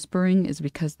reason I'm whispering is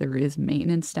because there is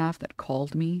maintenance staff that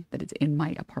called me that is in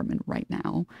my apartment right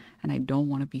now, and I don't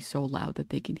want to be so loud that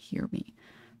they can hear me.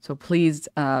 So please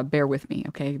bear with me,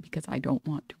 okay? Because I don't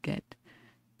want to get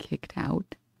kicked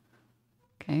out.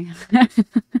 Okay?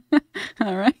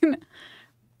 All right?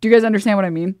 Do you guys understand what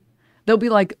I mean? They'll be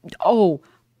like, oh,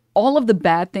 all of the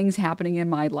bad things happening in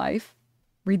my life.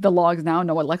 Read the logs now.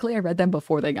 No, luckily I read them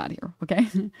before they got here, okay?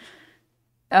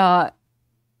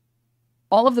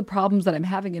 All of the problems that I'm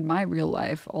having in my real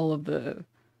life, all of the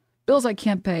bills I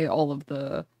can't pay, all of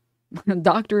the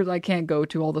doctors I can't go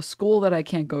to, all the school that I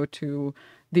can't go to,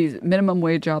 these minimum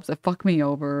wage jobs that fuck me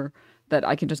over, that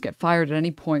I can just get fired at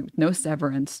any point with no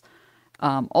severance,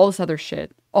 all this other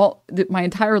shit. my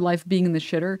entire life being in the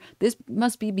shitter. This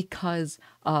must be because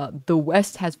the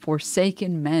West has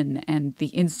forsaken men and the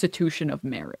institution of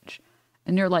marriage.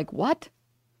 And you're like, what?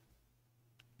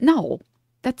 No,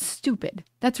 that's stupid.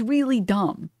 That's really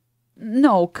dumb.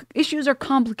 No, issues are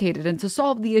complicated, and to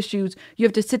solve the issues, you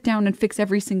have to sit down and fix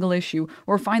every single issue,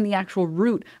 or find the actual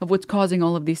root of what's causing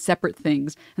all of these separate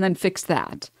things, and then fix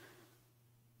that.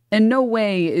 In no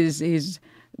way is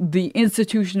the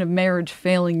institution of marriage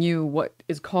failing you what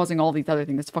is causing all these other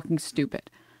things. It's fucking stupid.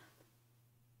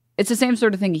 It's the same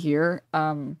sort of thing here.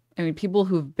 I mean, people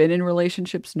who've been in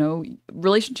relationships know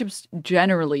relationships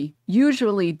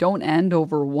usually don't end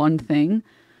over one thing.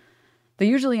 They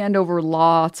usually end over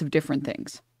lots of different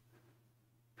things.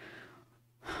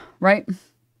 Right?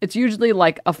 It's usually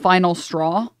like a final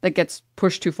straw that gets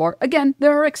pushed too far. Again,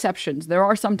 there are exceptions. There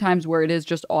are some times where it is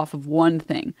just off of one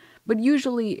thing. But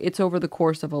usually it's over the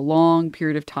course of a long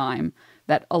period of time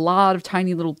that a lot of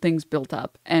tiny little things built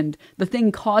up. And the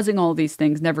thing causing all these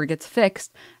things never gets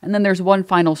fixed. And then there's one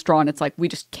final straw and it's like, we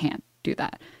just can't do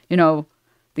that. You know,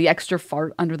 the extra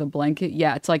fart under the blanket.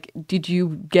 Yeah, it's like, did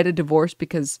you get a divorce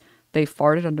because they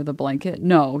farted under the blanket?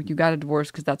 No, you got a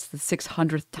divorce because that's the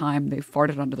 600th time they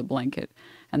farted under the blanket.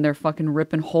 And they're fucking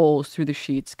ripping holes through the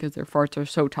sheets because their farts are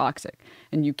so toxic.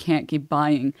 And you can't keep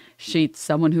buying sheets.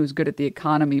 Someone who's good at the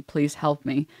economy, please help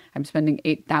me. I'm spending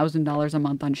 $8,000 a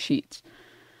month on sheets.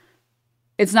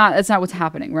 It's not what's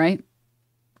happening, right?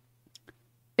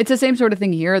 It's the same sort of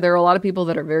thing here. There are a lot of people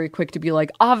that are very quick to be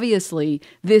like, obviously,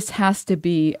 this has to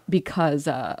be because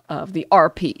of the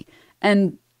RP.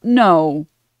 And no.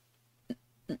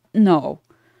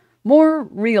 More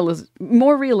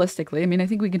realistically, I mean, I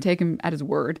think we can take him at his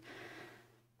word.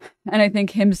 And I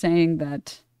think him saying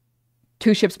that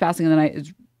 2 ships passing in the night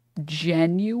is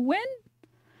genuine.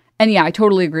 And yeah, I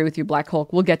totally agree with you, Black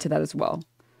Hulk. We'll get to that as well.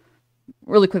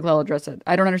 Really quickly, I'll address it.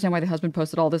 I don't understand why the husband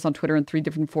posted all this on Twitter in 3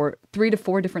 to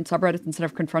 4 different subreddits instead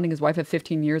of confronting his wife of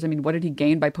 15 years. I mean, what did he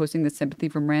gain by posting this sympathy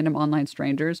from random online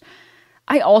strangers?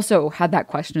 I also had that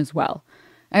question as well.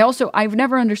 I've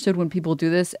never understood when people do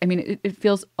this. I mean, it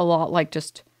feels a lot like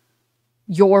just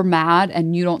you're mad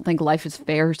and you don't think life is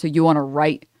fair, so you want to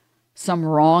right some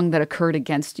wrong that occurred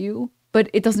against you. But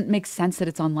it doesn't make sense that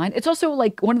it's online. It's also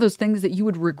like one of those things that you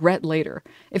would regret later.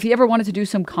 If he ever wanted to do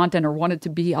some content or wanted to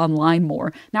be online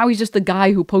more, now he's just the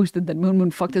guy who posted that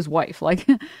MoonMoon fucked his wife. Like,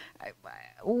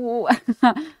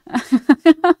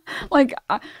 like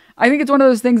I think it's one of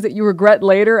those things that you regret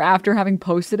later after having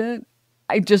posted it.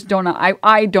 I just don't know.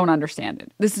 I don't understand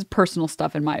it. This is personal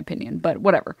stuff in my opinion, but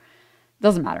whatever.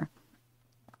 Doesn't matter.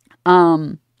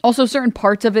 Also, certain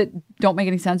parts of it don't make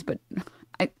any sense, but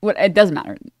it doesn't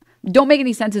matter. Don't make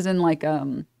any sense as in like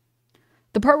the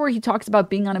part where he talks about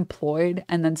being unemployed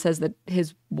and then says that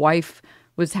his wife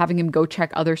was having him go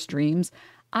check other streams.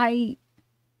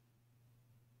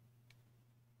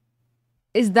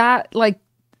 Is that like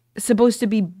supposed to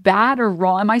be bad or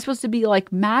wrong? Am I supposed to be like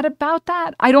mad about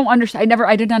that? I don't understand.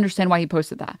 I didn't understand why he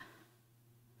posted that.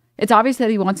 It's obvious that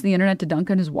he wants the internet to dunk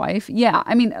on his wife. Yeah,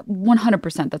 I mean,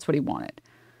 100% that's what he wanted.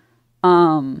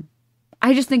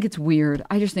 I just think it's weird.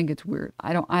 I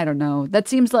don't know. That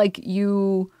seems like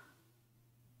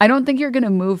I don't think you're going to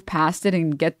move past it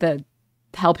and get the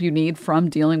help you need from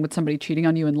dealing with somebody cheating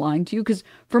on you and lying to you. Because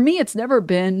for me, it's never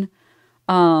been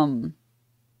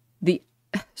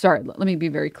sorry, let me be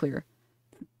very clear.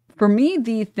 For me,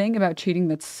 the thing about cheating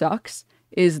that sucks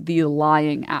is the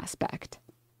lying aspect.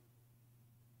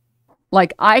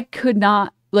 Like, I could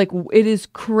not, like, it is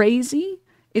crazy.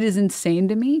 It is insane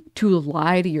to me to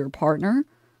lie to your partner.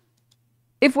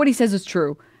 If what he says is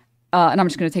true, and I'm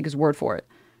just going to take his word for it,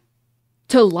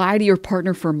 to lie to your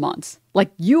partner for months.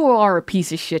 Like, you are a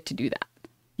piece of shit to do that.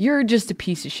 You're just a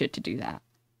piece of shit to do that.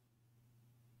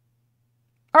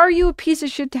 Are you a piece of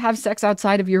shit to have sex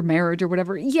outside of your marriage or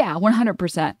whatever? Yeah,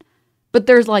 100%. But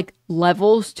there's like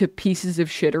levels to pieces of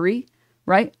shittery,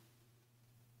 right?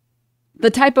 The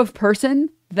type of person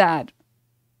that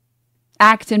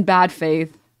acts in bad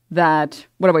faith, that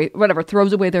whatever,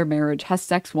 throws away their marriage, has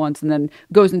sex once, and then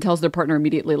goes and tells their partner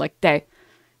immediately, like, "Hey,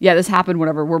 yeah, this happened,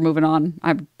 whatever, we're moving on.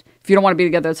 If you don't want to be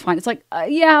together, it's fine." It's like,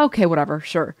 yeah, okay, whatever,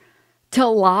 sure. To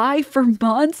lie for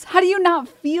months? How do you not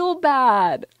feel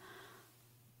bad?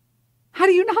 How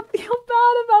do you not feel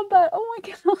bad about that? Oh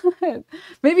my God.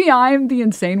 Maybe I'm the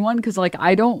insane one because, like,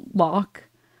 I don't lock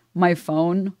my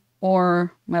phone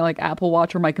or my, like, Apple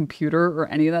Watch or my computer or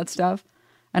any of that stuff.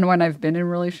 And when I've been in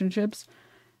relationships,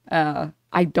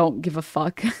 I don't give a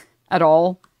fuck at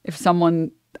all. If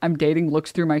someone I'm dating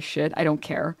looks through my shit, I don't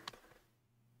care.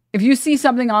 If you see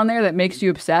something on there that makes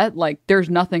you upset, like there's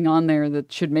nothing on there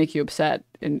that should make you upset.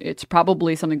 And it's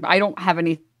probably something, I don't have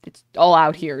any, it's all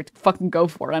out here. Fucking go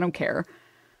for it. I don't care.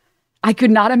 I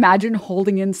could not imagine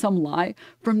holding in some lie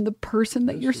from the person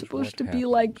that you're supposed to be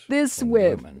like this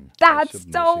with. That's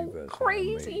so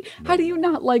crazy. How do you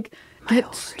not like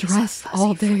get stressed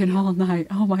all day and all night?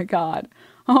 Oh my God.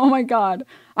 Oh my God.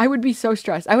 I would be so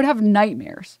stressed. I would have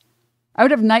nightmares. I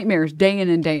would have nightmares day in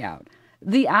and day out.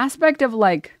 The aspect of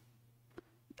like,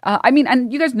 I mean,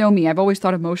 and you guys know me, I've always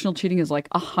thought emotional cheating is like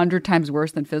 100 times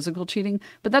worse than physical cheating,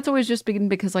 but that's always just been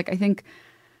because like, I think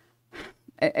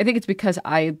it's because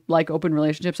I like open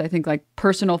relationships. I think like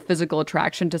personal physical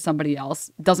attraction to somebody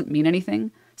else doesn't mean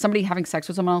anything. Somebody having sex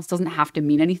with someone else doesn't have to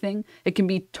mean anything. It can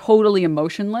be totally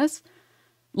emotionless.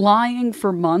 Lying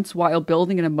for months while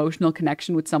building an emotional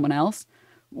connection with someone else,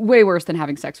 way worse than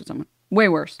having sex with someone. Way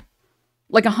worse.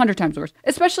 Like 100 times worse.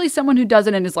 Especially someone who does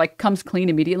it and is like, comes clean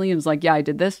immediately and is like, yeah, I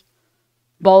did this.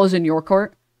 Ball is in your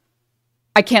court.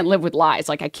 I can't live with lies.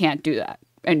 Like, I can't do that.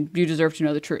 And you deserve to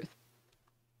know the truth.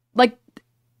 Like,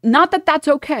 not that that's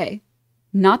okay.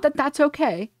 Not that that's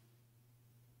okay.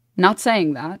 Not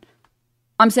saying that.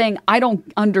 I'm saying I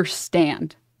don't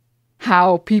understand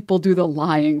how people do the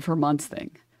lying for months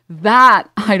thing. That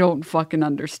I don't fucking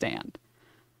understand.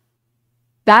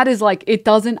 That is like, it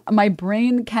doesn't, my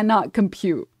brain cannot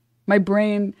compute. My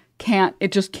brain can't,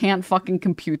 it just can't fucking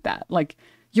compute that. Like,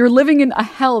 you're living in a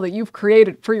hell that you've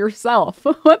created for yourself.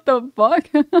 What the fuck?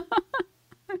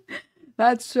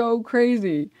 That's so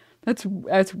crazy. That's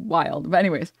wild. But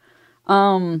anyways,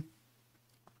 Naomi.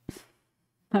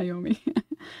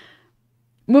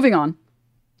 Moving on.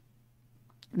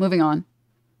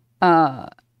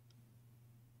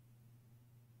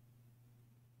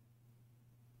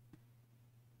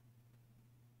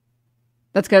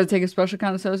 That's got to take a special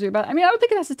kind of sociopath. I mean, I don't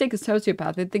think it has to take a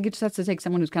sociopath. I think it just has to take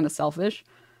someone who's kind of selfish.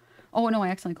 Oh, no, I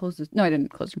accidentally closed this. No, I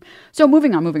didn't close it. So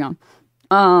moving on.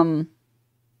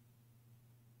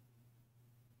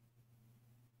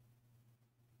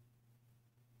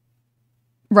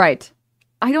 Right.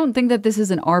 I don't think that this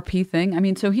is an RP thing. I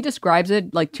mean, so he describes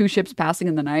it like two ships passing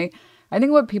in the night. I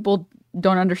think what people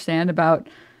don't understand about,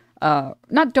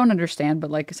 not don't understand,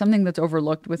 but like something that's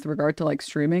overlooked with regard to like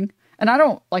streaming. And I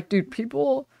don't like, dude,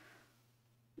 people,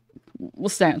 we'll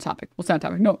stay on topic.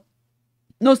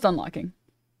 No stun locking.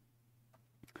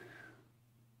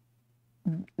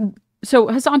 So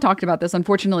Hassan talked about this,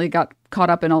 unfortunately got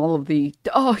caught up in all of the,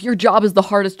 oh, your job is the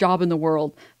hardest job in the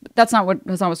world. But that's not what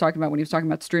Hassan was talking about when he was talking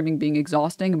about streaming being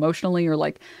exhausting emotionally or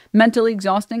like mentally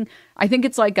exhausting. I think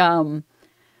it's like an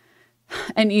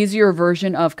easier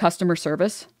version of customer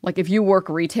service. Like if you work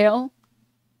retail,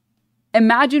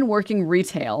 imagine working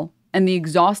retail and the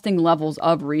exhausting levels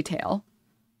of retail.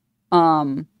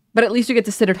 But at least you get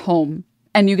to sit at home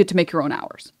and you get to make your own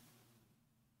hours.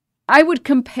 I would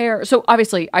compare, so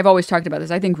obviously I've always talked about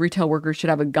this. I think retail workers should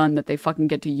have a gun that they fucking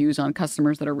get to use on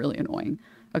customers that are really annoying.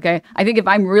 Okay. I think if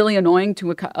I'm really annoying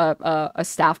to a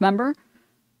staff member,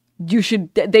 they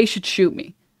should shoot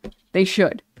me. They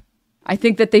should. I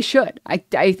think that they should. I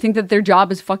think that their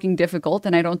job is fucking difficult,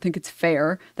 and I don't think it's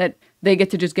fair that they get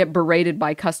to just get berated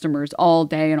by customers all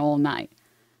day and all night.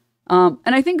 And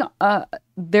I think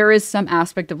there is some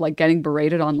aspect of like getting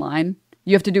berated online.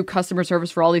 You have to do customer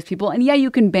service for all these people. And yeah, you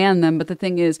can ban them. But the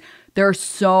thing is, there are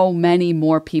so many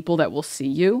more people that will see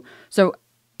you. So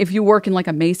if you work in like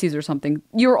a Macy's or something,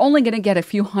 you're only going to get a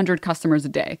few hundred customers a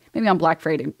day. Maybe on Black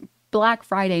Friday,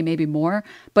 maybe more.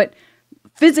 But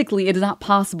physically, it is not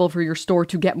possible for your store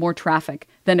to get more traffic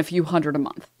than a few hundred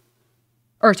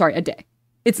a day.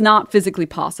 It's not physically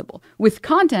possible. With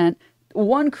content,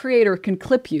 one creator can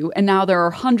clip you, and now there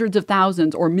are hundreds of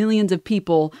thousands or millions of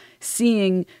people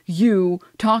seeing you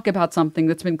talk about something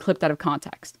that's been clipped out of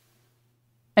context.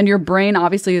 And your brain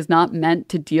obviously is not meant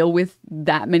to deal with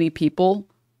that many people.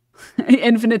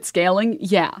 Infinite scaling?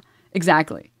 Yeah,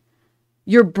 exactly.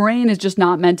 Your brain is just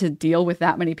not meant to deal with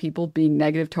that many people being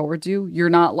negative towards you. You're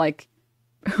not like,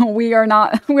 we're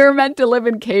meant to live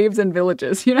in caves and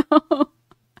villages, you know?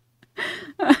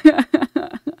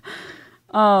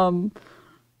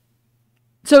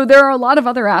 So there are a lot of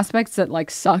other aspects that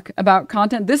like suck about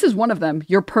content. This is one of them.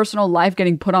 Your personal life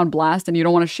getting put on blast and you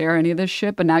don't want to share any of this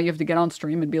shit, but now you have to get on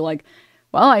stream and be like,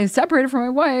 well, I separated from my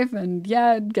wife, and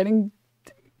yeah, getting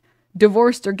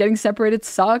divorced or getting separated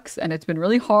sucks, and it's been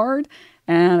really hard,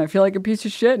 and I feel like a piece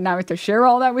of shit, and now I have to share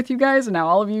all that with you guys, and now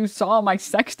all of you saw my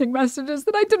sexting messages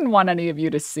that I didn't want any of you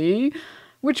to see,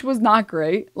 which was not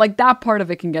great. Like, that part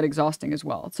of it can get exhausting as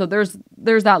well. So there's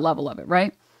that level of it,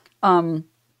 right?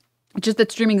 Just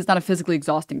that streaming is not a physically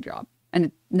exhausting job, and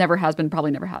it never has been,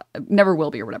 probably never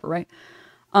will be, or whatever, right?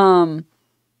 I'm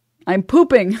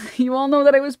pooping. You all know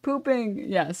that I was pooping.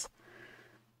 Yes.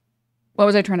 What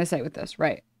was I trying to say with this?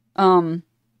 Right.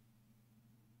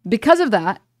 Because of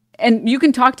that, and you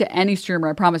can talk to any streamer,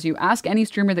 I promise you. Ask any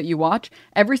streamer that you watch.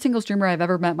 Every single streamer I've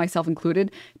ever met, myself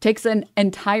included, takes an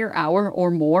entire hour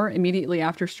or more immediately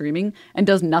after streaming and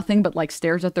does nothing but like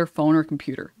stares at their phone or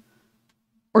computer.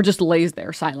 Or just lays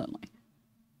there silently.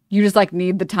 You just like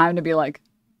need the time to be like,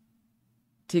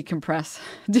 decompress,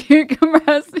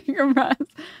 decompress.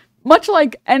 Much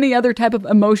like any other type of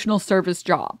emotional service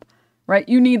job, right?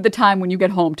 You need the time when you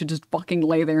get home to just fucking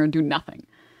lay there and do nothing.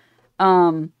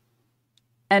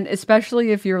 And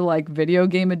especially if you're like video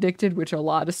game addicted, which a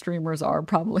lot of streamers are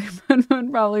probably,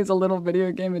 probably is a little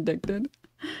video game addicted.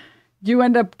 You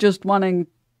end up just wanting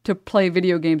to play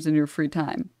video games in your free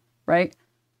time, right?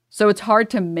 So it's hard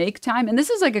to make time. And this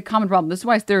is like a common problem. This is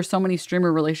why there are so many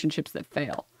streamer relationships that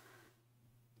fail.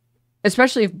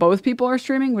 Especially if both people are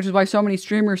streaming, which is why so many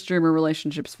streamer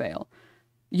relationships fail.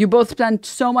 You both spend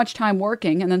so much time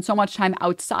working and then so much time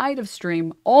outside of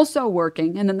stream also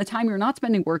working. And then the time you're not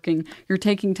spending working, you're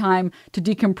taking time to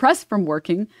decompress from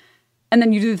working. And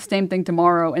then you do the same thing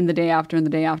tomorrow and the day after and the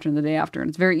day after and the day after. And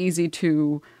it's very easy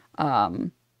to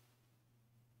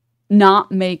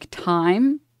not make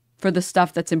time for the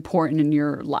stuff that's important in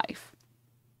your life,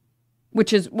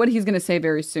 which is what he's going to say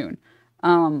very soon.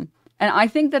 And I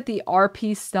think that the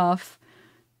RP stuff,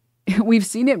 we've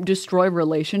seen it destroy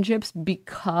relationships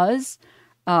because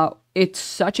it's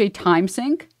such a time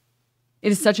sink.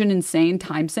 It is such an insane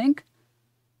time sink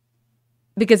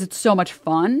because it's so much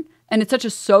fun and it's such a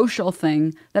social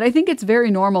thing that I think it's very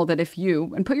normal that if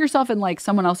you, and put yourself in like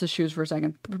someone else's shoes for a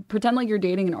second, pretend like you're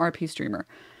dating an RP streamer.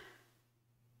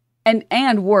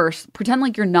 And worse, pretend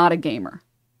like you're not a gamer.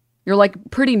 You're like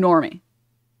pretty normie,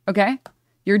 okay?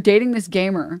 You're dating this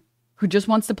gamer who just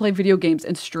wants to play video games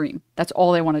and stream. That's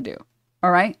all they want to do. All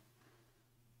right?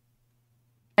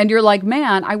 And you're like,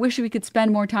 man, I wish we could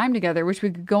spend more time together. I wish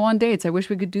we could go on dates. I wish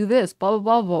we could do this, blah,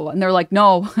 blah, blah, blah. And they're like,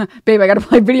 no, babe, I got to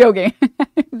play video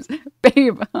games.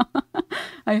 Babe,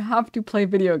 I have to play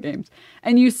video games.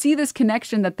 And you see this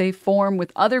connection that they form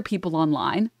with other people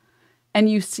online. And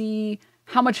you see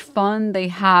how much fun they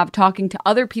have talking to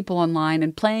other people online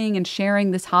and playing and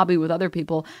sharing this hobby with other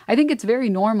people. I think it's very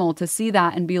normal to see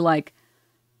that and be like,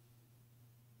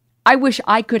 I wish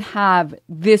I could have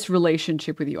this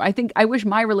relationship with you. I wish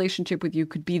my relationship with you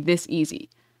could be this easy.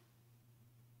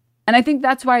 And I think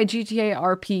that's why GTA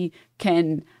RP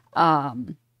can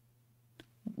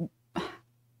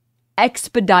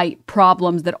expedite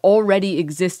problems that already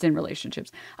exist in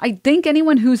relationships. I think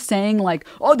anyone who's saying like,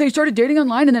 oh, they started dating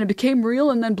online and then it became real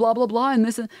and then blah, blah, blah. And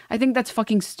this, I think that's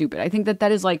fucking stupid. I think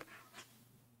that is like,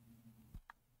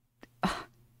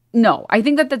 no, I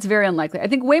think that that's very unlikely. I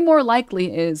think way more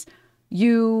likely is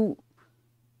you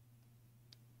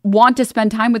want to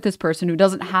spend time with this person who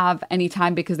doesn't have any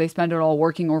time because they spend it all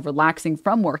working or relaxing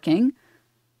from working.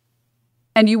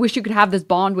 And you wish you could have this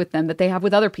bond with them that they have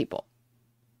with other people.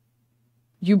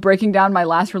 You breaking down my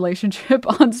last relationship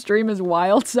on stream is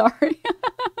wild. Sorry.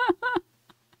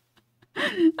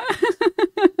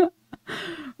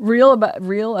 Real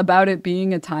about it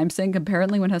being a time sink.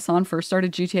 Apparently when Hassan first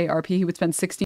started GTA RP, he would spend 16